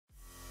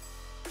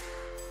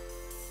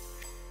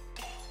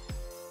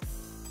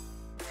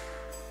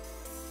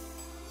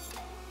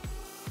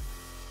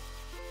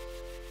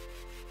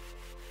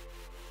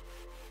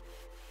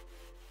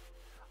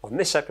On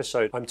this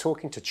episode, I'm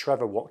talking to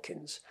Trevor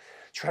Watkins.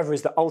 Trevor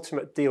is the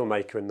ultimate deal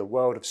maker in the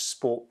world of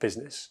sport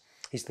business.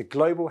 He's the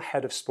global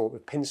head of sport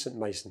with Pinsent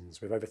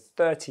Masons, with over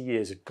 30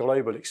 years of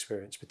global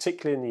experience,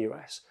 particularly in the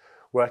US,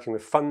 working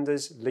with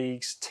funders,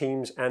 leagues,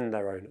 teams and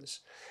their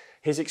owners.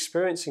 His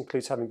experience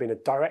includes having been a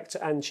director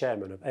and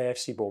chairman of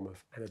AFC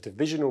Bournemouth and a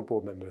divisional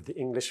board member of the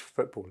English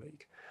Football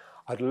League.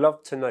 I'd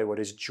love to know what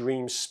his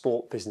dream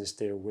sport business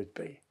deal would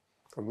be.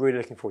 I'm really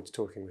looking forward to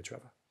talking with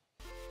Trevor.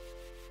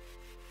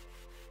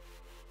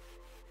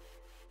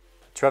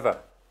 Trevor,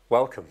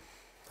 welcome.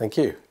 Thank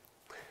you.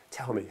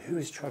 Tell me, who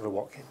is Trevor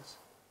Watkins?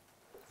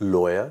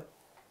 Lawyer,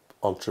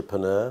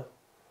 entrepreneur,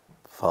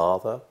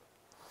 father,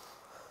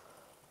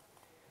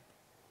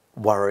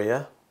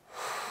 warrior.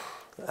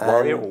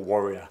 Warrior or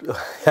warrior?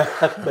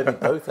 Maybe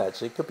both,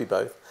 actually. Could be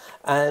both.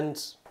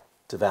 And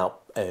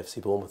devout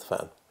AFC Bournemouth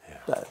fan.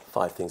 Yeah.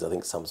 5 things I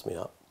think sums me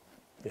up.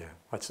 Yeah,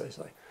 I'd say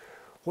so.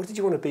 What did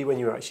you want to be when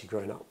you were actually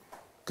growing up?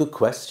 Good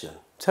question.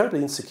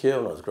 Terribly insecure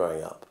when I was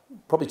growing up.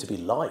 Probably to be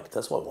liked.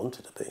 That's what I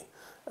wanted to be.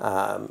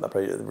 I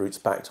probably the roots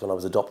back to when I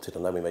was adopted.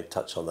 I know we may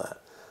touch on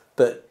that.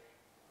 But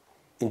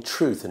in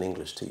truth, an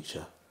English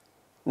teacher.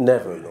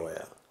 Never a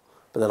lawyer.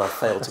 But then I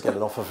failed to get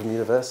an offer from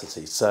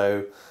university.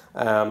 So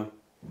and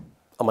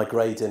my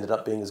grades ended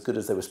up being as good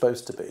as they were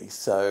supposed to be.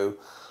 So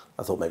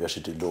I thought maybe I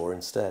should do law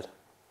instead.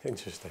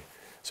 Interesting.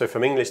 So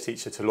from English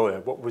teacher to lawyer,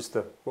 what was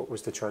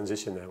the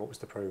transition there? What was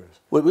the progress?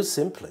 Well, it was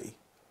simply,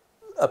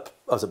 I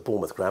was at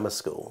Bournemouth Grammar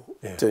School,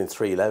 doing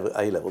 3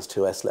 A-levels,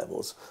 2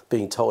 S-levels,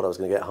 being told I was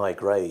going to get high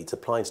grades,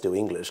 applying to do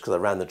English because I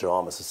ran the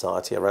Drama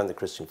Society, I ran the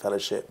Christian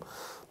Fellowship,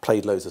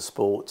 played loads of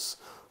sports,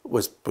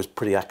 was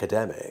pretty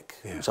academic,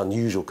 which is an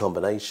unusual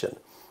combination,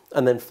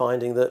 and then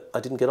finding that I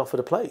didn't get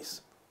offered a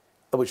place,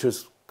 which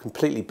was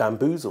completely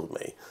bamboozled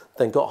me.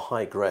 Then got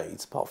high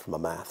grades, apart from my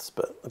maths,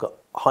 but I got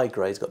high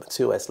grades, got the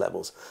 2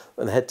 S-levels,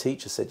 and the head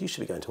teacher said, you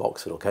should be going to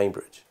Oxford or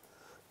Cambridge.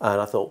 And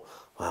I thought,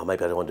 well,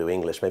 maybe I don't want to do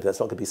English, maybe that's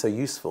not going to be so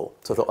useful.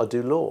 So I thought I'd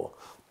do law.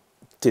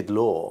 Did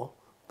law,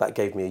 that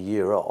gave me a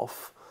year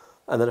off,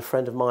 and then a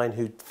friend of mine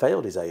who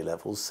failed his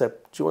A-levels said,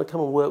 do you want to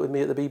come and work with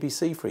me at the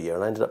BBC for a year?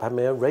 And I ended up having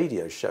my own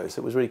radio show,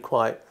 so it was really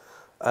quite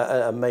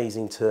an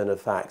amazing turn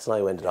of facts. And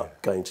I ended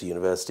up going to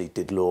university,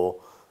 did law,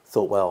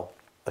 thought, well,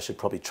 I should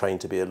probably train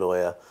to be a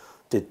lawyer,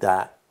 did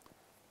that.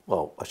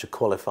 Well, I should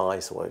qualify,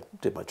 so I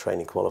did my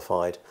training,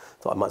 qualified.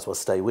 Thought I might as well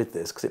stay with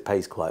this because it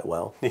pays quite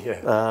well.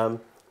 Yeah.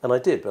 And I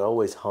did, but I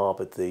always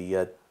harboured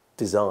the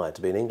desire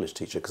to be an English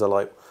teacher because I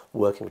like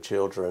working with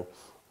children,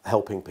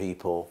 helping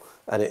people,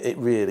 and it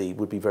really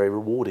would be very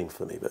rewarding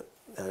for me, but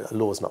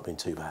law's not been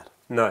too bad.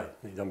 No,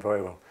 you've done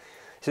very well.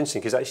 It's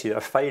interesting because actually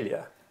a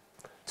failure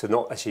to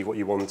not achieve what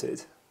you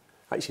wanted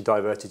actually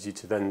diverted you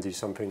to then do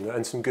something,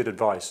 and some good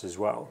advice as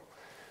well,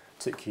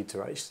 took you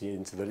to actually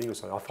into the legal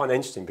side. I find it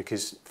interesting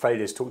because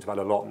failure is talked about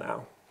a lot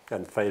now,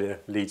 and failure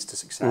leads to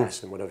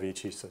success, and whatever you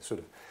choose to sort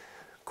of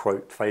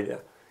quote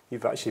failure,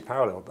 you've actually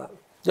paralleled that.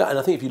 Yeah, and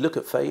I think if you look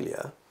at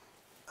failure,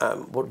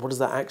 what does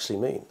that actually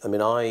mean? I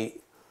mean, I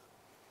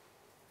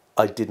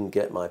didn't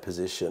get my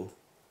position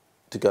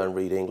to go and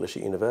read English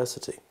at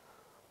university.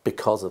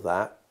 Because of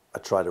that, I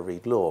tried to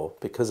read law.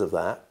 Because of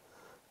that,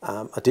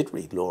 I did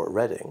read law at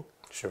Reading.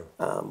 Sure.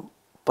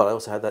 But I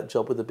also had that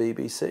job with the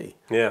BBC.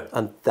 Yeah.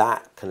 And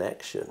that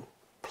connection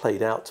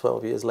played out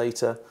 12 years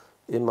later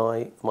in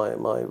my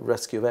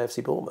rescue of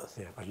AFC Bournemouth.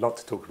 Yeah, I'd love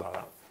to talk about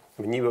that.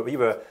 I mean, you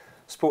were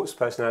Sports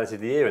Personality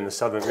of the Year in the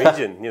Southern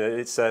region. You know,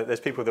 it's there's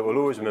people that will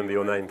always remember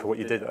your name for what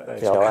you did at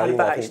AFC. How did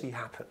that actually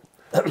happen?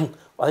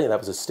 I think that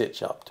was a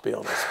stitch up, to be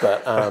honest.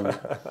 But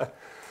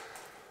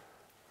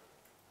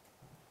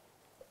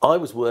I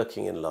was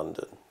working in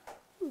London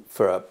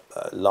for a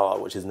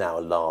which is now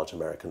a large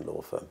American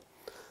law firm.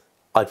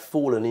 I'd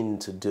fallen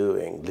into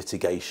doing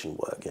litigation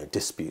work,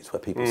 disputes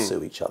where people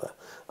sue each other.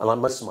 And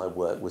most of my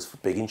work was for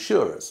big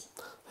insurers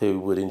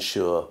who would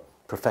insure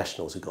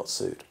professionals who got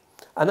sued.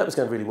 And that was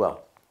going really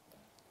well.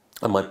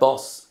 And my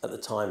boss at the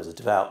time was a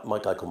devout, my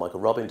guy called Michael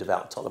Robin,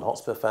 devout Tottenham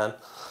Hotspur fan.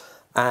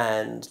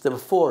 And there were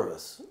 4 of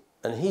us.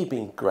 And he'd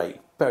been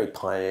great, very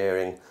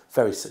pioneering,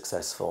 very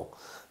successful.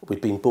 We'd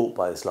been bought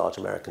by this large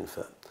American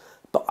firm.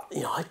 But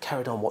I'd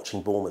carried on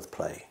watching Bournemouth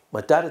play.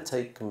 My dad had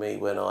taken me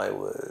when I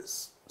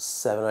was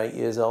 7 or 8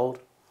 years old.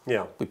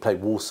 Yeah. We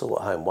played Walsall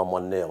at home,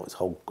 1-1-0. It was a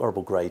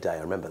horrible grey day,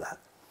 I remember that.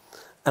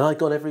 And I'd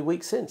gone every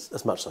week since,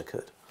 as much as I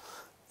could.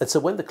 And so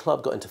when the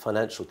club got into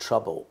financial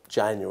trouble,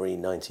 January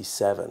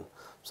 97,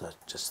 so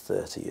just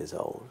 30 years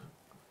old,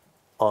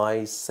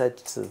 I said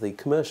to the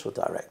commercial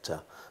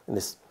director, in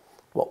this,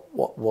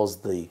 what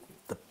was the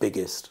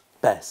biggest,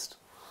 best,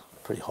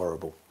 pretty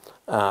horrible,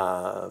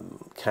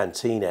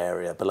 canteen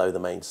area below the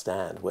main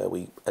stand where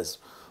we, as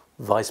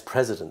vice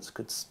presidents,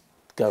 could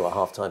go at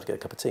half time to get a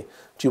cup of tea.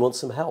 Do you want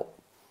some help?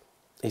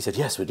 He said,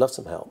 yes, we'd love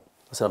some help.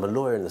 I said, I'm a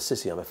lawyer in the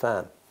city, I'm a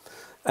fan.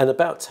 And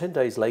about 10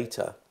 days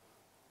later,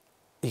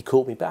 he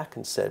called me back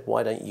and said,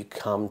 why don't you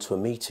come to a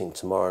meeting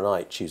tomorrow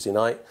night, Tuesday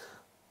night?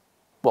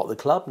 What, the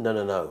club?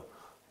 No.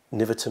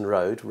 Niverton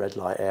Road, red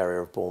light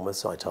area of Bournemouth,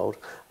 so I told.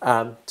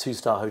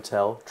 2-star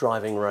hotel,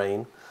 driving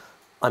rain.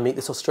 I meet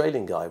this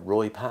Australian guy,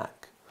 Roy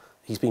Pack.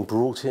 He's been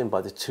brought in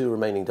by the 2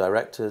 remaining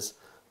directors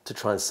to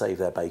try and save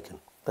their bacon.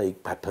 They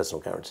had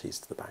personal guarantees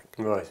to the bank.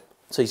 Right.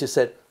 So he just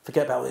said,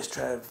 forget about this,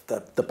 Trev.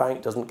 The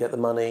bank doesn't get the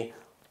money.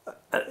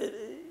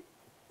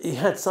 He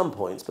had some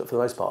points, but for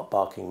the most part,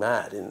 barking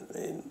mad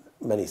in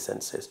many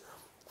senses.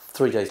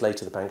 3 days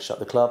later, the bank shut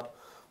the club.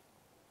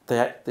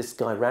 This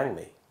guy rang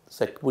me,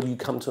 said, will you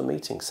come to a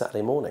meeting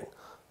Saturday morning?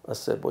 I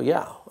said, well,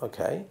 yeah,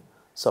 okay.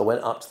 So I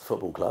went up to the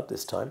football club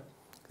this time.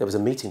 There was a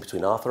meeting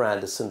between Arthur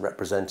Anderson,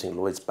 representing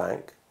Lloyds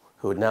Bank,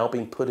 who had now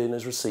been put in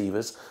as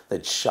receivers.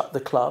 They'd shut the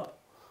club.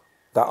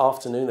 That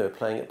afternoon, they were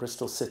playing at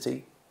Bristol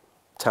City,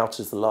 touted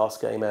as the last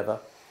game ever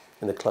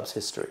in the club's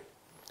history.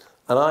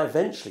 And I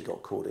eventually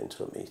got called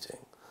into a meeting.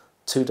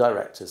 2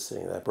 directors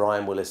sitting there,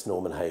 Brian Willis,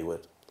 Norman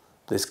Hayward,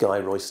 this guy,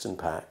 Royston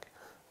Pack,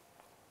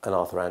 and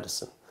Arthur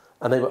Anderson.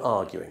 And they were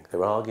arguing. They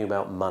were arguing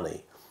about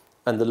money.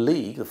 And the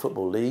league, the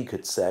Football League,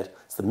 had said,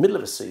 it's the middle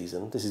of a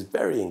season, this is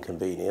very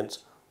inconvenient.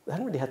 They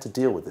hadn't really had to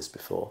deal with this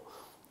before.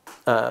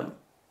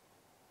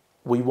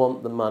 We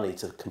want the money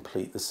to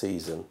complete the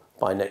season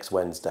by next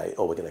Wednesday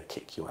or we're going to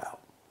kick you out.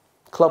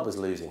 The club was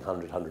losing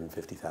 100,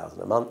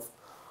 150,000 a month.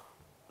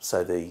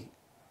 So the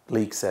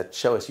league said,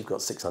 show us you've got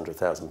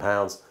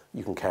 £600,000,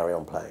 you can carry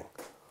on playing.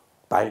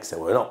 Bank said,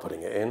 we're not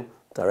putting it in.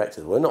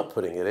 Directors, we're not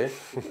putting it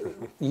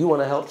in. You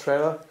want to help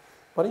Trevor?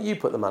 Why don't you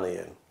put the money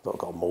in? I've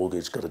got a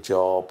mortgage, got a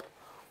job.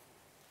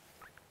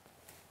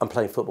 I'm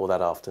playing football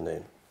that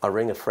afternoon. I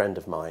ring a friend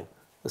of mine,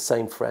 the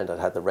same friend I'd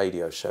had the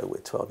radio show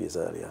with 12 years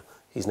earlier.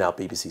 He's now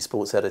BBC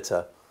Sports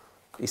editor.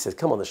 He said,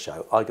 come on the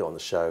show. I go on the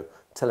show,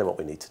 tell him what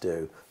we need to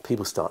do.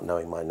 People start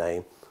knowing my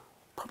name.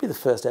 Probably the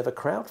first ever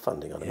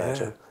crowdfunding, I'd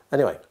imagine.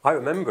 Anyway. I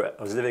remember it.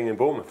 I was living in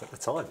Bournemouth at the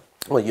time.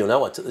 Well, you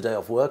know, I took the day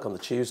off work on the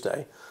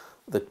Tuesday.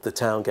 The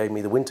town gave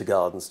me the winter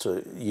gardens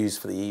to use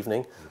for the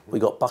evening. We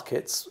got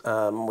buckets.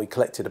 We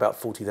collected about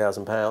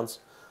 £40,000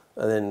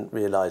 and then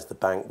realised the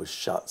bank was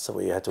shut, so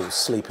we had to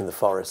sleep in the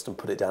forest and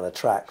put it down a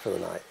track for the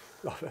night.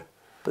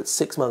 But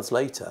 6 months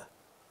later,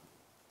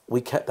 we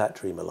kept that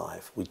dream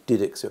alive. We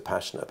did it because we were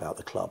passionate about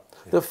the club.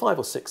 There were 5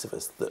 or 6 of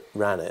us that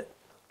ran it,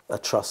 a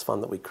trust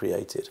fund that we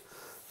created.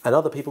 And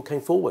other people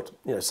came forward.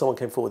 You know, someone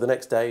came forward the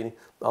next day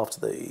after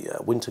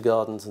the winter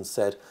gardens and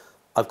said,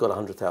 I've got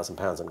 £100,000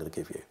 I'm going to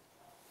give you.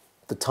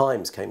 The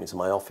Times came into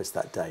my office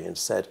that day and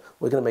said,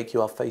 we're going to make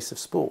you our face of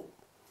sport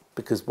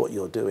because what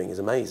you're doing is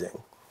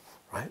amazing,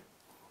 right?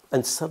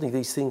 And suddenly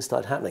these things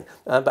started happening.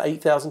 About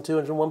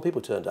 8,201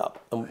 people turned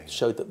up and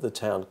showed that the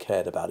town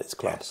cared about its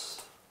club.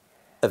 Yes.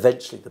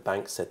 Eventually the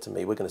bank said to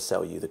me, we're going to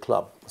sell you the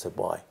club. I said,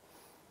 why?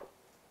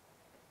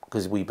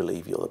 Because we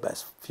believe you're the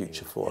best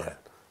future for it.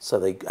 So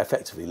they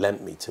effectively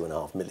lent me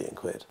 £2.5 million.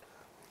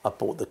 We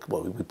bought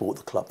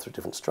the club through a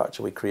different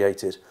structure we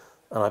created,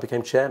 and I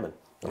became chairman.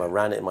 And I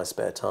ran it in my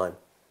spare time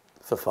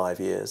for 5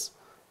 years.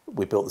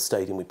 We built the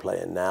stadium we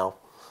play in now.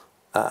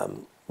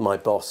 My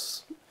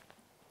boss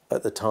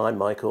at the time,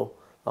 Michael,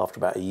 after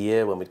about a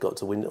year when we'd got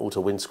to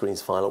Auto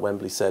Windscreen's final at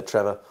Wembley, said,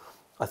 Trevor,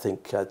 I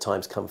think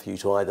time's come for you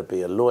to either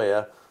be a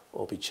lawyer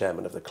or be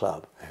chairman of the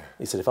club. Yeah.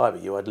 He said, if I were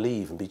you, I'd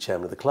leave and be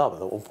chairman of the club. I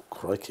thought, oh,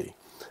 crikey.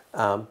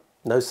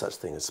 No such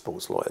thing as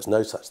sports lawyers,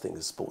 no such thing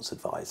as sports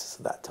advisors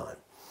at that time.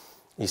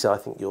 He said, I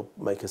think you'll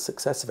make a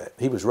success of it.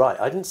 He was right.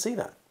 I didn't see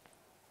that.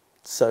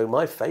 So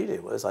my failure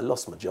was I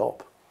lost my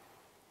job.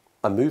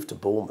 I moved to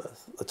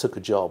Bournemouth. I took a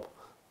job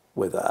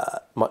with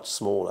a much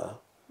smaller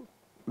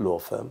law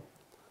firm.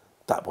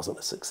 That wasn't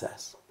a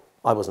success.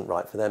 I wasn't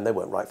right for them. They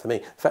weren't right for me.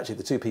 In fact,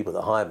 the 2 people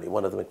that hired me,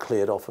 one of them had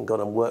cleared off and gone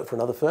and worked for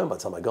another firm by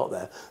the time I got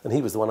there, and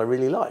he was the one I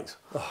really liked.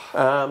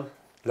 You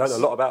learned a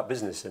lot about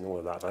business in all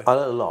of that, though. I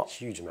learned a lot.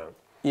 Huge amount.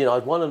 You know,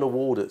 I'd won an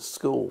award at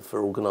school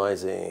for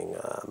organising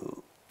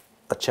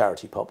a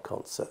charity pop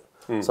concert.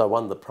 So I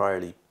won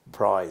the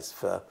prize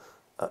for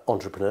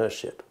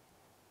entrepreneurship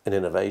and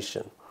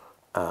innovation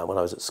when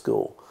I was at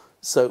school.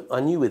 So I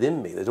knew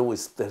within me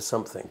there's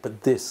something,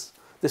 but this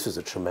was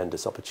a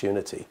tremendous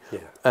opportunity,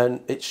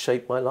 and it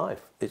shaped my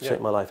life. It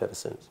shaped my life ever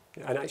since.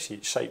 And actually,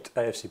 it shaped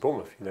AFC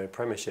Bournemouth. You know,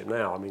 Premiership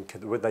now. I mean,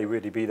 would they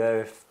really be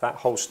there if that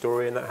whole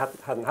story and that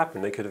hadn't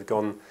happened? They could have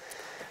gone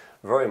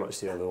very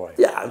much the other way.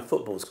 Yeah, and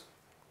football's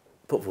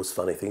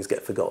funny. Things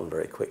get forgotten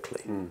very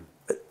quickly.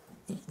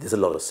 There's a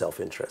lot of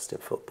self-interest in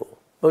football.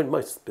 Well, in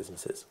most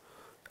businesses,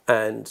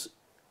 and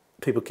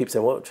people keep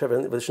saying, well,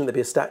 Trevor, shouldn't there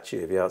be a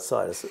statue of you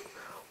outside?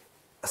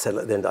 I said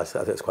at the end, I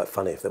think it's quite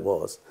funny if there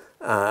was.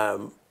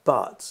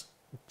 But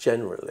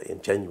generally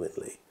and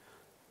genuinely,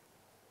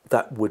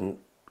 that wouldn't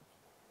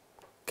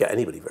get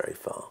anybody very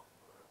far.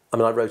 I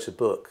mean, I wrote a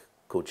book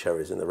called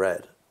Cherries in the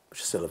Red, which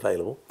is still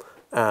available,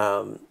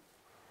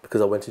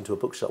 because I went into a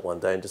bookshop one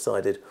day and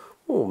decided,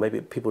 oh,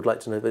 maybe people would like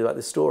to know a bit about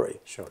this story.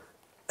 Sure.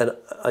 And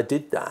I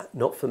did that,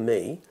 not for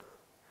me,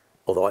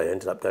 although I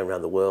ended up going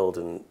around the world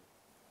and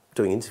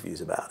doing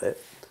interviews about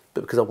it,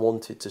 but because I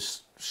wanted to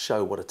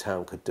show what a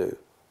town could do,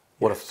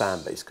 what a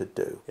fan base could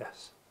do,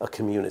 a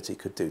community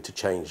could do to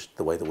change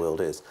the way the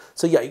world is.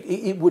 So yeah,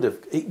 it would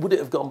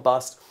have gone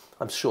bust.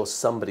 I'm sure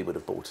somebody would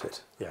have bought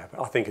it. Yeah,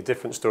 but I think a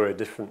different story, a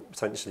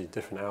potentially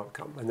different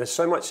outcome. And there's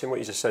so much in what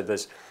you just said.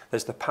 There's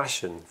the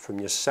passion from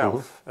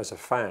yourself as a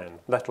fan,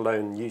 let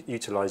alone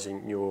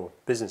utilising your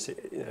business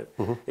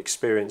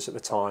experience at the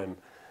time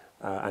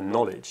and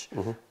knowledge.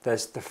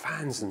 There's the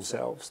fans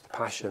themselves, the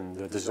passion,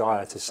 the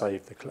desire to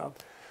save the club.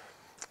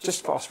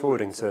 Just fast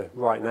forwarding to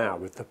right now,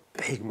 with the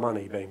big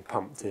money being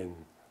pumped in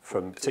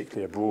from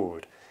particularly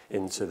abroad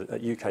into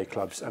the UK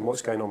clubs, and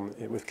what's going on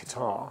with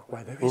Qatar,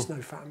 where there is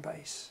no fan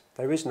base,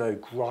 there is no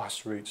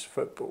grassroots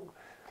football.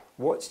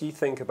 What do you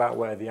think about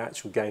where the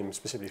actual game,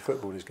 specifically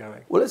football, is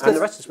going? Well, and the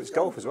rest of it's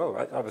golf as well,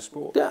 right? Other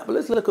sport. Yeah, but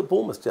let's look at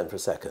Bournemouth then for a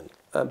second.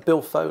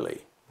 Bill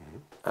Foley.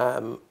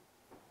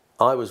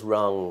 I was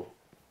rung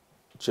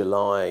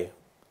July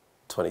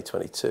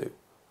 2022.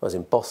 I was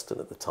in Boston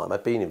at the time.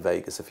 I'd been in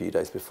Vegas a few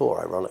days before,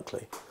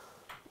 ironically.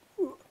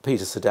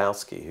 Peter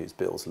Sadowski, who's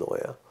Bill's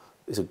lawyer,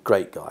 is a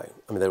great guy.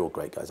 I mean, they're all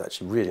great guys,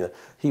 actually, really.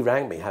 He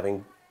rang me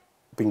having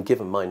been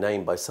given my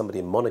name by somebody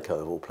in Monaco,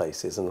 of all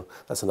places, and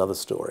that's another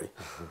story,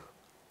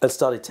 and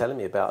started telling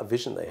me about a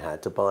vision they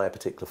had to buy a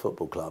particular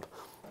football club.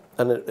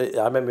 And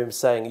I remember him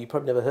saying, "You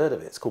probably never heard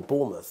of it. It's called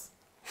Bournemouth."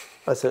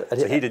 I said,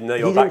 so he didn't know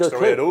your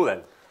backstory at all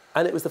then?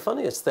 And it was the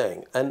funniest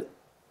thing. And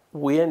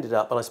we ended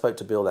up, and I spoke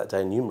to Bill that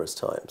day numerous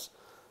times,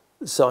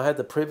 so I had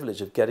the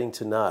privilege of getting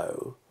to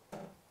know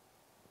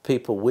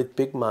people with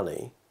big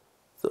money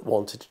that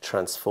wanted to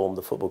transform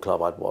the football club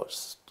I'd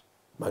watched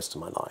most of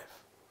my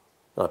life.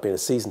 And I've been a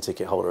season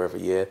ticket holder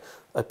every year.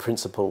 A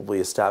principle we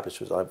established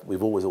was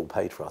we've always all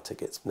paid for our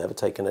tickets, never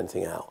taken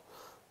anything out.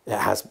 It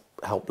has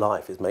helped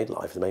life, it's made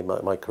life, it's made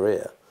my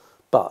career.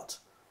 But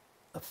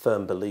a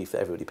firm belief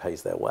that everybody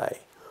pays their way.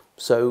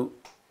 So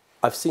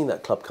I've seen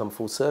that club come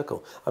full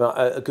circle. I mean,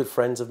 a good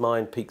friends of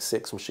mine, Peak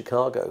Six from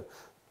Chicago,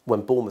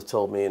 when Bournemouth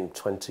told me in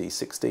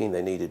 2016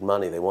 they needed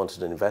money, they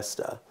wanted an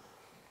investor,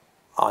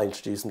 I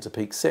introduced them to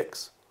Peak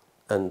Six,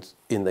 and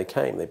in they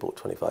came. They bought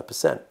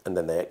 25%, and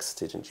then they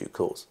exited in due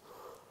course.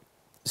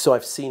 So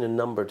I've seen a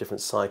number of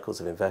different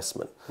cycles of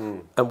investment,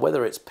 and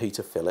whether it's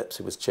Peter Phillips,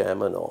 who was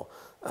chairman, or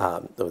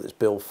whether it's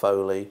Bill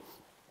Foley,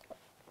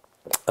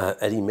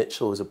 Eddie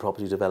Mitchell, who's a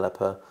property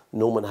developer,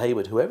 Norman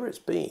Hayward, whoever it's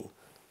been,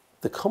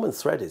 the common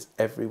thread is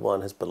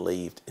everyone has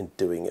believed in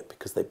doing it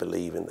because they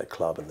believe in their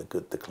club and the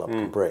good the club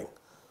can bring.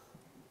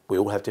 We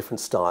all have different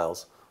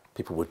styles.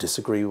 People will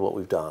disagree with what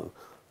we've done,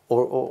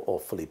 or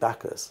fully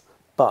back us,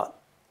 but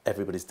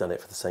everybody's done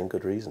it for the same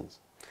good reasons.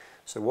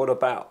 So what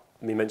about,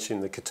 you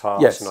mentioned the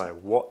Qatar scenario,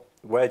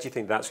 where do you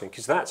think that's going?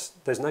 Because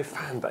there's no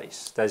fan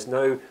base, there's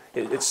no,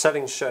 it's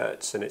selling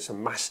shirts and it's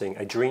amassing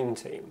a dream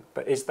team,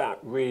 but is that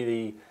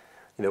really,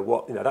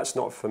 that's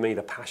not for me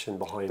the passion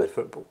behind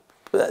football.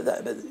 But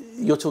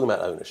you're talking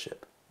about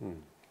ownership.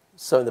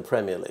 So in the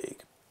Premier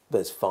League,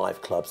 there's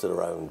 5 clubs that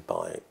are owned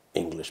by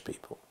English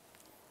people.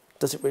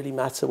 Does it really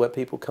matter where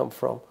people come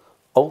from?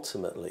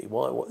 Ultimately,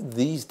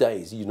 these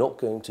days, you're not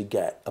going to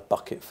get a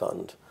bucket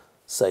fund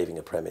saving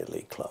a Premier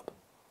League club.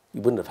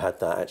 You wouldn't have had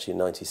that actually in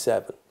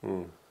 '97.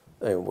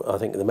 I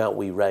think the amount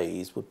we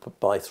raised would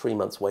buy 3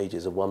 months'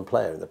 wages of one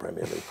player in the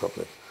Premier League,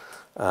 probably,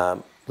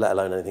 let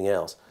alone anything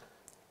else.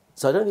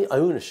 So I don't think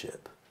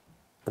ownership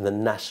and the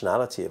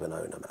nationality of an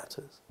owner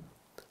matters.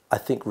 I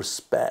think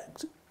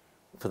respect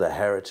for their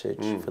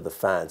heritage, for the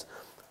fans,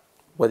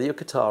 whether you're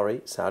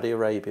Qatari, Saudi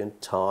Arabian,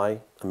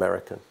 Thai,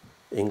 American,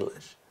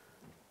 English,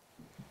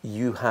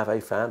 you have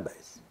a fan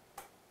base.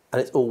 And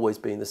it's always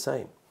been the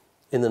same.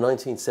 In the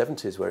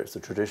 1970s, where it's the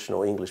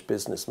traditional English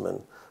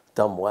businessman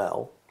done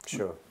well,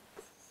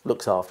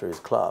 looks after his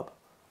club,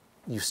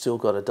 you've still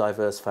got a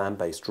diverse fan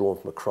base drawn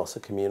from across a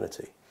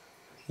community.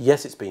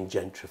 Yes, it's been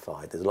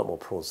gentrified. There's a lot more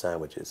prawn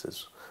sandwiches,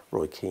 as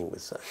Roy Keane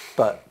would say.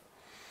 But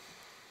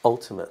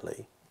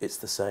ultimately, it's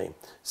the same.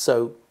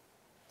 So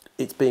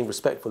it's being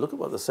respectful. Look at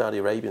what the Saudi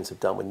Arabians have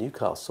done with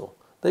Newcastle.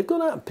 They've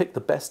gone out and picked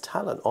the best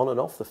talent on and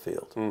off the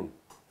field.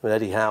 I mean,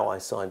 Eddie Howe I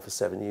signed for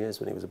 7 years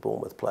when he was a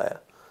Bournemouth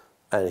player.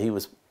 And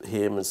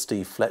him and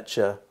Steve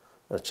Fletcher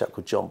and a chap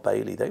called John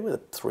Bailey, they were the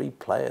 3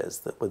 players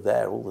that were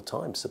there all the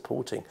time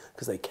supporting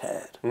because they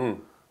cared.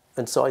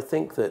 And so I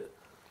think that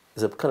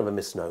there's a kind of a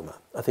misnomer.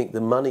 I think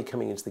the money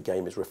coming into the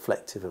game is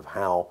reflective of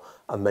how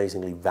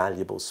amazingly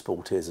valuable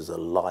sport is as a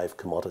live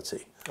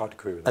commodity. I'd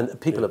agree with that.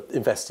 And people are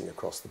investing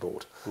across the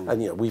board.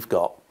 And we've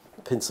got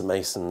Pinsent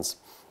Masons,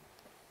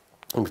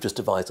 and we've just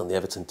advised on the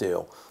Everton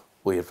deal.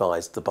 We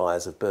advised the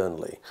buyers of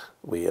Burnley.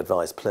 We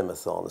advised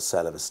Plymouth on the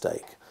sale of a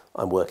stake.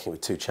 I'm working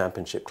with 2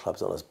 championship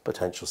clubs on a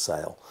potential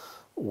sale.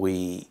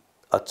 We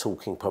are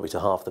talking probably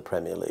to half the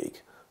Premier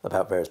League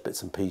about various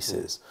bits and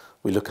pieces.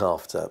 We look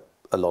after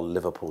a lot of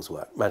Liverpool's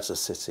work,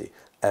 Manchester City,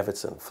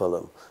 Everton,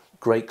 Fulham.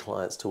 Great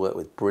clients to work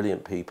with,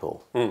 brilliant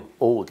people.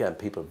 All, again,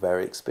 people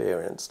very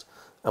experienced,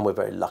 and we're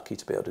very lucky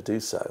to be able to do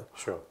so.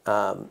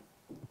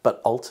 But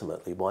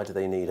ultimately, why do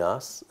they need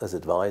us as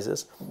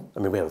advisors? I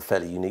mean, we have a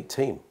fairly unique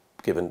team,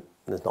 given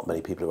there's not many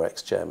people who are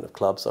ex-chairman of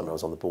clubs. I mean, I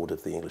was on the board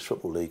of the English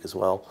Football League as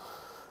well.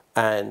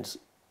 And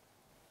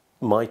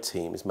my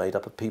team is made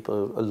up of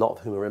people, a lot of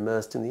whom are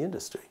immersed in the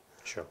industry.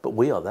 But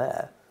we are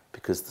there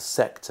because the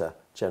sector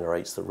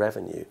generates the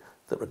revenue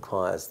that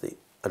requires the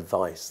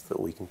advice that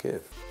we can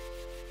give.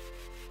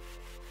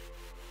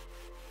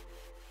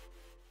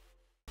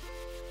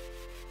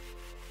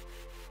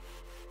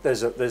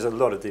 There's a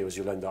lot of deals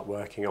you'll end up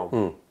working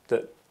on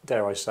that,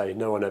 dare I say,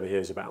 no one ever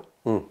hears about.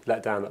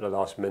 Let down at the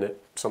last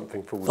minute,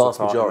 something falls apart.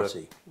 Vast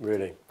majority.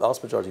 Really?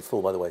 Vast majority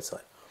fall by the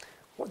wayside.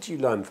 What do you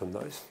learn from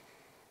those?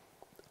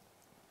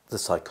 The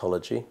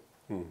psychology,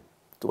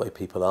 the way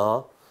people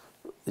are.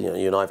 You know,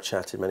 you and I have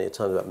chatted many a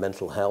time about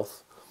mental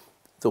health,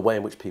 the way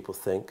in which people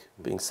think,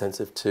 being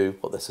sensitive to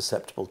what they're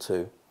susceptible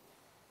to.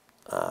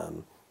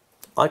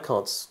 I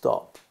can't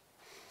stop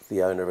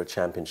the owner of a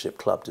championship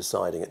club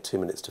deciding at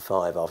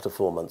 5 after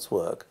 4 months'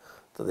 work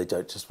that they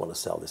don't just want to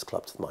sell this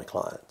club to my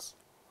clients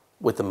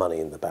with the money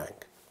in the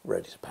bank,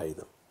 ready to pay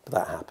them. But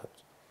that happened.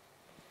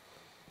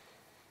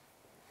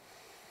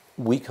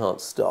 We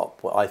can't stop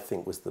what I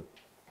think was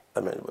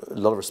a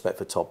lot of respect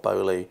for Todd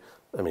Bowley.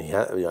 I mean,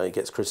 he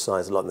gets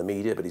criticised a lot in the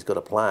media, but he's got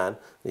a plan and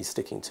he's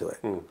sticking to it.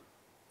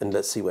 And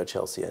let's see where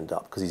Chelsea end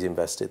up, because they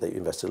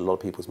invested a lot of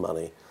people's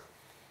money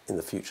in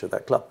the future of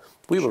that club.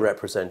 We were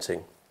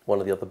representing one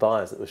of the other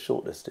buyers that was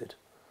shortlisted.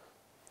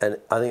 And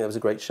I think that was a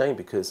great shame,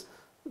 because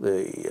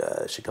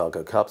the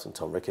Chicago Cubs and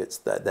Tom Ricketts,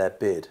 their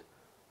bid,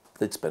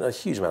 they'd spent a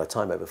huge amount of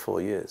time over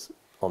 4 years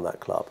on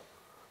that club.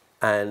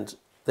 And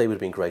they would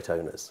have been great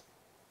owners.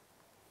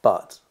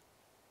 But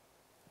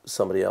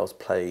somebody else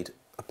played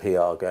a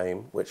PR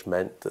game, which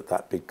meant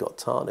that bid got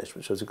tarnished,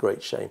 which was a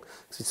great shame.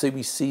 So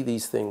we see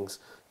these things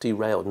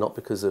derailed, not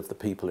because of the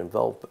people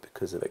involved, but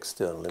because of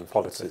external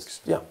influences.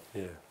 Politics.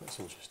 Yeah, that's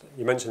interesting.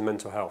 You mentioned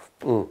mental health.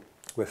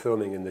 We're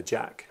filming in the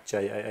Jack,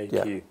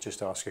 J-A-A-Q,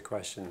 Just Ask a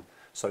Question,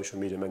 social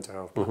media mental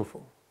health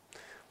platform.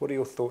 What are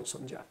your thoughts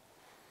on Jack?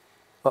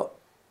 Well,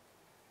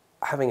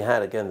 having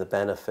had, again, the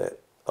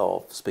benefit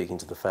of speaking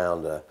to the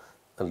founder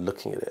and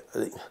looking at it, I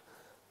think,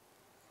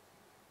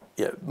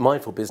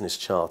 mindful business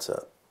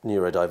charter,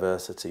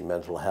 neurodiversity,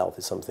 mental health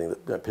is something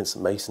that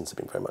Pinsent Masons have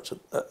been very much at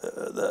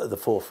the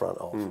forefront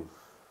of.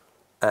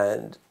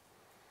 And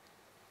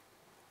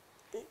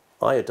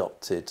we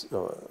adopted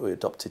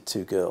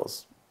 2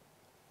 girls,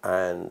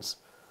 and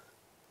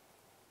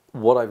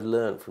what I've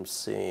learned from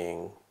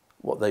seeing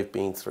what they've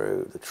been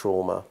through, the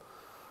trauma,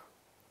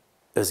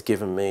 has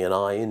given me an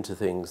eye into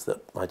things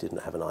that I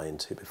didn't have an eye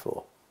into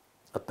before,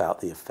 about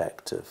the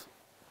effect of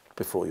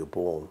before you're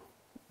born,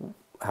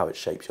 how it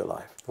shapes your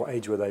life. What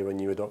age were they when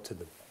you adopted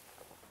them?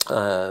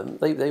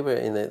 They were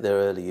in their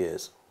early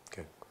years.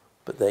 Okay.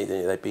 But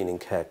they've been in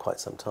care quite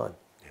some time.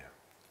 Yeah.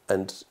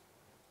 And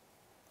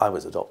I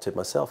was adopted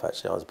myself,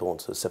 actually. I was born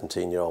to a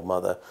 17-year-old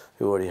mother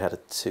who already had a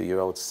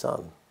 2-year-old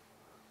son,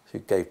 who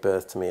gave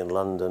birth to me in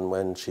London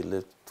when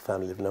the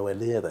family lived nowhere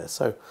near there.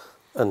 So,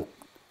 and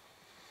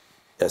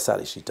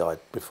sadly she died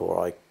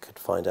before I could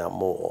find out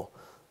more.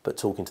 But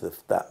talking to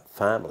that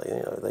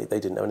family, they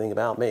didn't know anything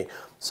about me.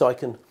 So I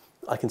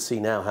can see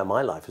now how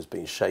my life has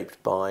been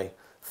shaped by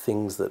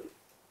things that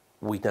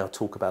we now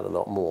talk about a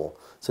lot more.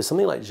 So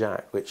something like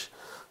Jack, which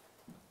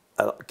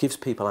gives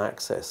people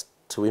access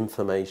to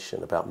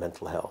information about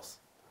mental health,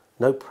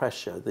 no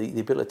pressure, the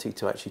ability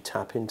to actually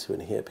tap into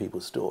and hear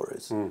people's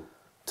stories,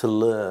 to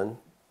learn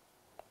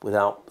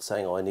without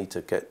saying, I need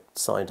to get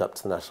signed up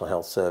to the National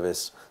Health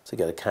Service to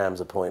get a CAMS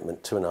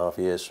appointment 2.5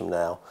 years from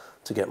now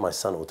to get my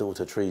son or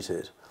daughter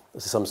treated.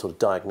 There's some sort of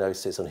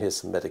diagnosis and here's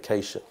some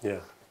medication. Yeah.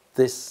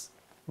 This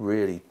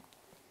really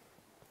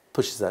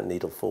pushes that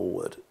needle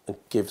forward and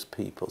gives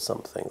people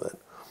something that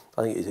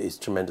I think is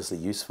tremendously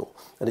useful.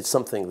 And it's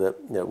something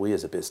that we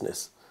as a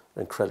business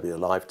are incredibly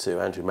alive to.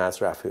 Andrew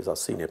Mazraf, who's our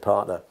senior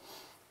partner,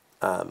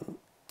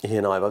 he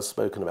and I have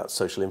spoken about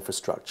social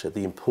infrastructure,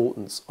 the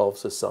importance of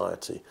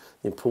society,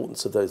 the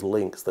importance of those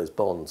links, those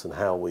bonds, and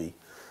how we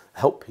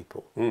help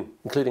people,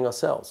 including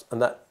ourselves.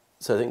 And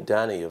so I think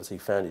Danny obviously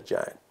founded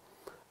Jack.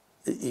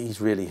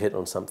 He's really hit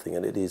on something,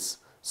 and it is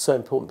so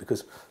important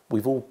because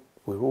we're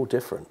all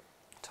different.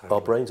 Totally.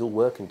 Our brains all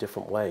work in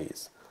different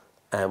ways,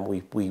 and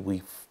we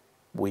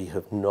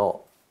have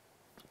not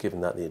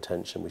given that the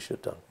attention we should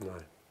have done. No.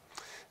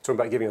 Talking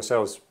about giving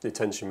ourselves the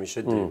attention we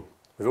should do.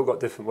 We've all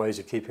got different ways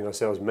of keeping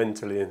ourselves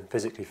mentally and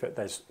physically fit.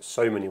 There's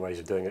so many ways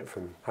of doing it,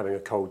 from having a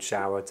cold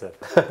shower to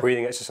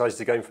breathing exercises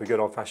to going for a good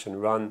old-fashioned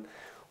run.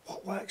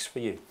 What works for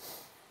you?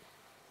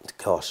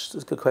 Gosh,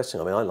 that's a good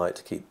question. I mean, I like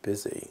to keep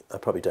busy. I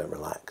probably don't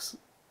relax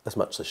as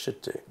much as I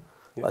should do.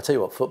 Yeah. I tell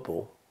you what,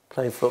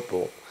 playing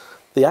football,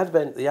 the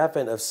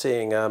advent of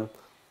seeing, now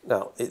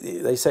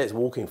they say it's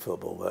walking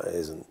football, but it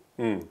isn't.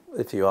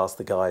 If you ask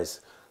the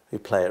guys who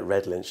play at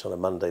Red Lynch on a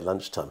Monday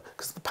lunchtime,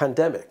 because the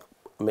pandemic,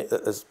 I mean,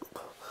 there's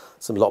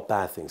a lot of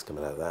bad things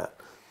coming out of that,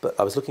 but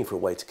I was looking for a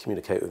way to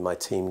communicate with my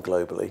team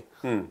globally.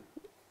 And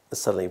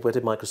suddenly, where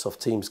did Microsoft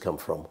Teams come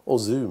from? Or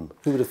Zoom?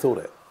 Who would have thought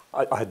it?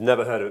 I had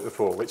never heard of it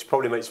before, which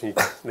probably makes me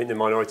in the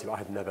minority, but I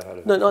had never heard of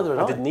it. No, neither had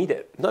I. I didn't need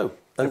it. No.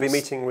 Every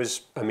meeting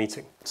was a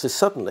meeting. So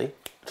suddenly,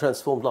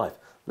 transformed life.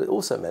 What it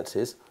also meant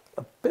is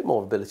a bit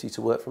more ability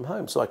to work from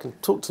home. So I can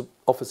talk to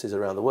offices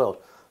around the world.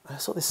 I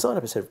saw this sign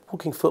up that said,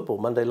 walking football,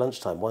 Monday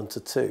lunchtime, 1 to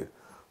 2.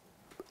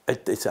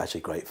 It's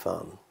actually great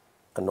fun.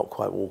 and not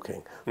quite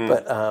walking.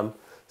 But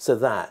so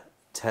that,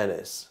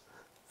 tennis,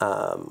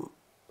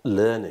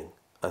 learning.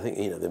 I think,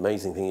 the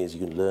amazing thing is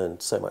you can learn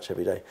so much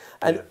every day.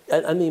 And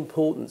the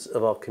importance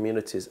of our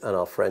communities and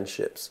our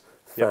friendships,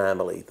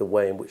 family, the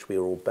way in which we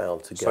are all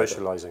bound together.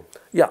 Socialising.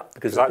 Yeah.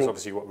 Because that's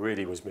obviously what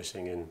really was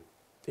missing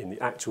in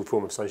the actual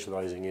form of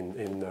socialising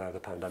in the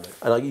pandemic.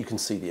 And you can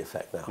see the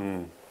effect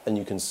now. And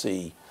you can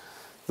see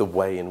the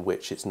way in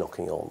which it's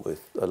knocking on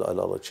with a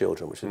lot of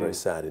children, which is very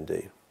sad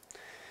indeed.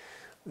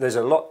 There's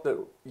a lot that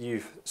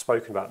you've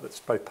spoken about that's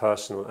both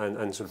personal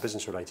and sort of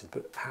business related,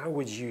 but how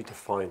would you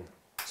define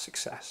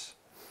success?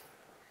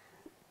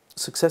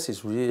 Success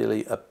is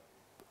really,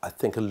 I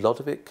think a lot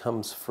of it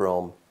comes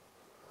from,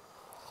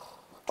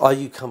 are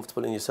you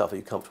comfortable in yourself? Are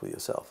you comfortable with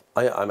yourself?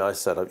 I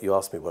said, you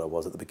asked me what I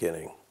was at the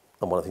beginning,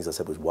 and one of the things I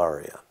said was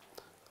worrier.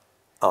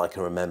 I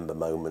can remember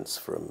moments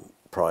from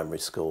primary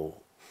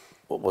school.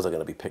 Was I going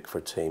to be picked for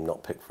a team,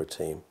 not picked for a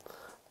team?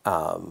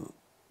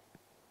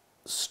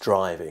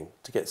 Striving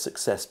to get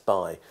success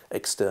by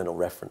external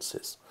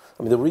references.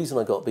 I mean, the reason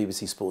I got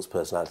BBC Sports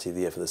Personality of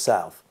the Year for the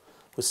South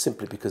was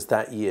simply because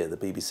that year the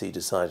BBC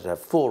decided to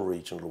have 4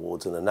 regional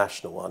awards and a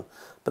national one,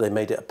 but they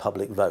made it a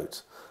public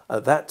vote.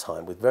 At that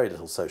time, with very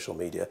little social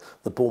media,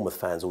 the Bournemouth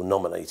fans all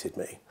nominated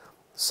me.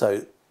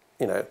 So,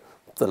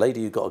 the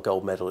lady who got a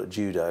gold medal at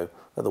judo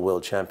at the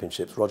World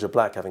Championships, Roger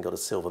Black having got a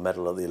silver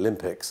medal at the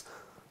Olympics,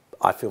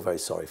 I feel very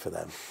sorry for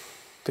them.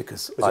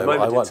 Because it was a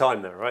moment in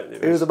time though, right?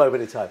 It was a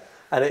moment in time.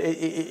 And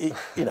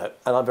and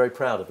I'm very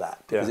proud of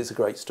that because it's a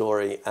great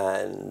story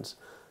and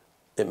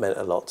it meant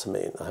a lot to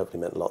me and hopefully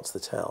meant a lot to the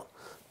town.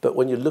 But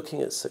when you're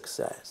looking at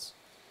success,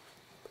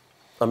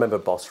 I remember a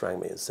boss rang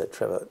me and said,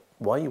 Trevor,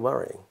 why are you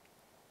worrying?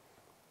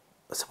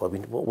 I said, well,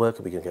 what work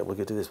are we going to get? We're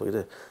going to do this, we're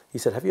going to do. He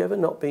said, have you ever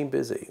not been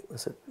busy? I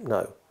said,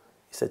 no.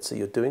 He said, so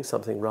you're doing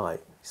something right.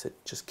 He said,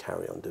 just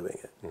carry on doing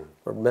it. I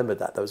remembered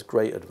that. That was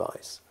great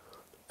advice.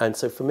 And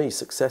so for me,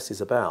 success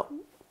is about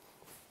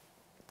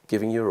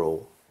giving your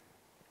all,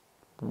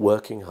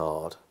 working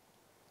hard,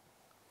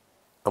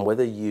 and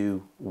whether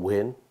you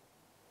win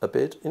a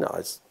bid,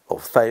 or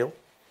fail,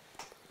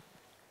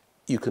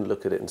 you can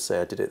look at it and say,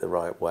 I did it the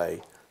right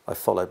way. I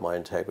followed my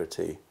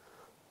integrity.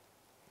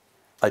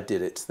 I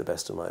did it to the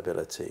best of my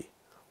ability.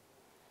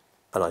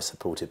 And I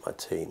supported my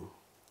team.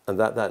 And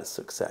that's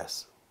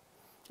success.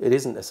 It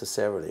isn't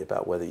necessarily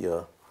about whether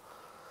you're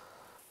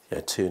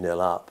 2-0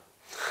 up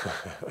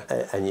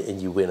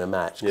and you win a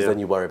match, because then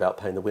you worry about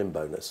paying the win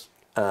bonus.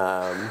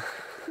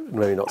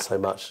 Maybe not so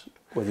much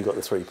whether you got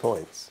the 3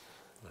 points.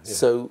 Yeah.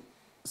 So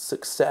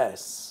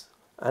success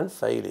and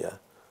failure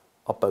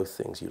are both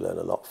things you learn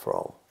a lot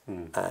from.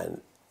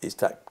 And it's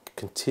that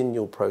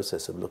continual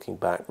process of looking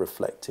back,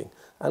 reflecting,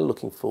 and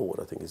looking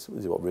forward, I think, is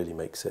what really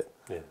makes it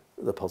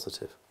the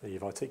positive.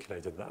 You've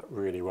articulated that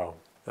really well.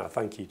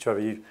 Thank you, Trevor.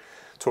 You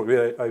talked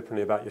really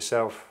openly about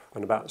yourself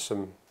and about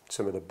some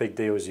of the big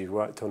deals you've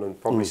worked on and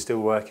probably still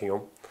working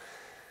on.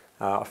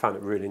 I found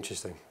it really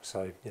interesting.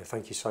 So,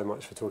 thank you so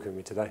much for talking with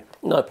me today.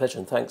 No, pleasure,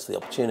 and thanks for the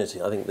opportunity.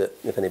 I think that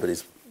if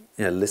anybody's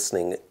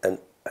listening and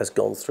has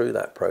gone through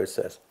that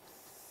process,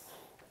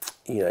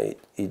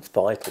 it's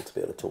vital to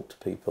be able to talk to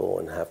people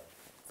and have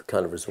the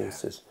kind of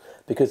resources.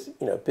 Because,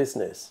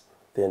 business,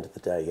 at the end of the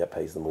day,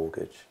 pays the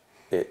mortgage.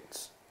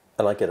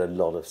 And I get a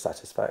lot of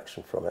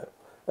satisfaction from it.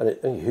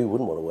 And who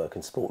wouldn't want to work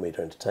in sport,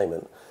 media,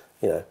 entertainment?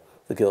 The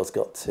girls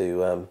got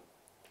to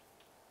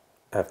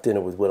have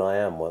dinner with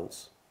will.i.am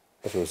once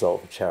as a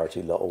result of a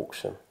charity lot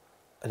auction.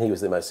 And he was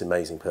the most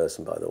amazing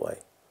person, by the way.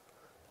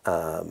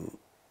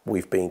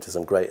 We've been to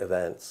some great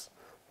events.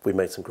 We've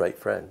made some great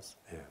friends.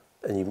 Yeah.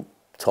 And you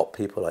top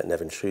people like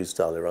Nevin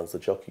Shoestyle, who runs the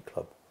Jockey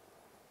Club.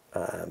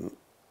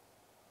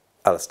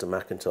 Alistair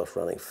McIntosh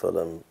running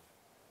Fulham.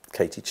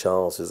 Katie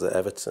Charles is at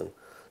Everton.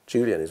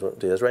 Julian is one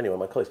of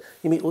my colleagues.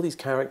 You meet all these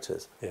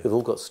characters who've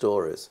all got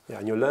stories. Yeah,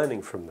 and you're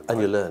learning from them. And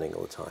you're learning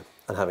all the time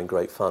and having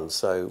great fun.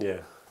 So,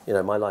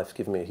 my life's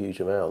given me a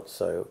huge amount,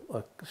 so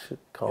I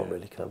can't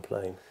really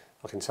complain.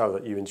 I can tell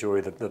that you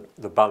enjoy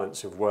the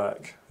balance of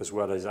work as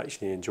well as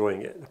actually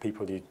enjoying it. The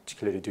people you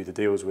clearly do the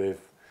deals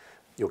with,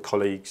 your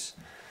colleagues,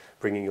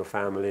 bringing your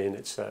family in,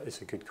 it's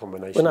a good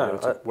combination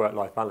of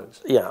work-life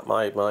balance. Yeah,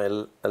 my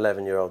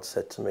 11-year-old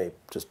said to me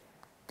just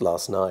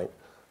last night,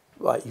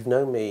 right, you've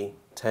known me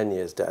 10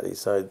 years, Daddy,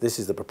 so this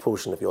is the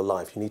proportion of your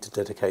life. You need to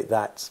dedicate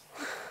that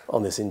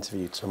on this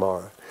interview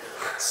tomorrow.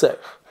 So,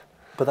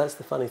 but that's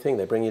the funny thing,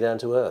 they bring you down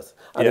to earth.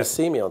 And they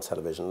see me on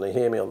television, they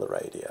hear me on the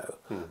radio,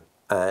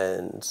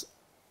 and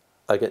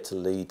I get to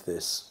lead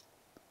this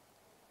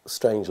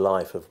strange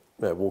life of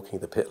walking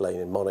the pit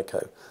lane in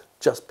Monaco,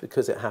 just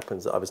because it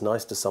happens that I was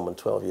nice to someone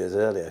 12 years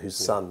earlier whose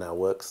son now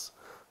works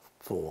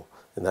for,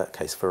 in that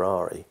case,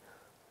 Ferrari,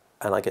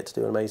 and I get to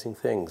do amazing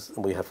things,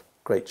 and we have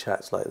great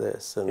chats like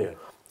this, and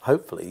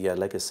hopefully,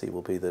 legacy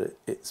will be that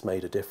it's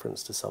made a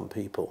difference to some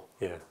people.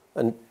 Yeah.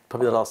 And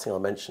probably the last thing I'll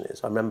mention is,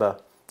 I remember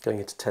going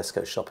into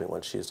Tesco shopping one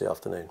Tuesday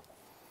afternoon,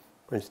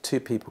 when 2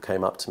 people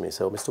came up to me and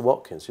said, "Oh, Mr.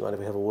 Watkins, do you mind if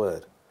we have a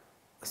word?"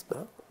 I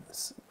said,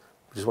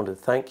 we just wanted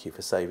to thank you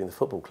for saving the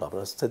football club.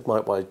 And I said,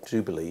 Mike, well, I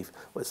do believe,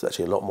 well, it's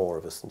actually a lot more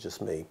of us than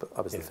just me, but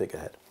I was the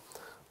figurehead.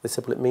 They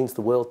said, well, it means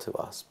the world to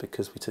us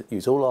because we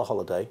use all our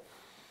holiday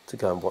to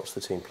go and watch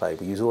the team play.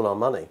 We use all our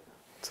money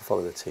to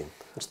follow the team.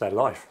 It's their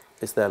life.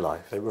 It's their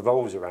life. It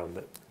revolves around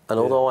it. And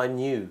although I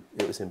knew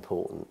it was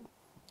important,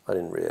 I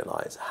didn't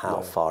realise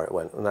how far it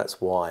went. And that's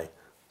why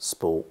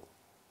sport,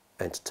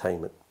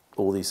 entertainment,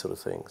 all these sort of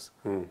things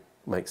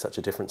make such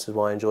a difference, and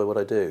why I enjoy what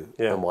I do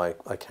and why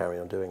I carry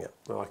on doing it.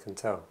 Well, I can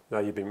tell. No,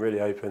 you've been really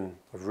open.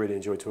 I've really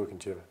enjoyed talking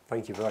to you.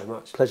 Thank you very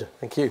much. Pleasure.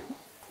 Thank you.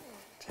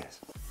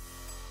 Cheers.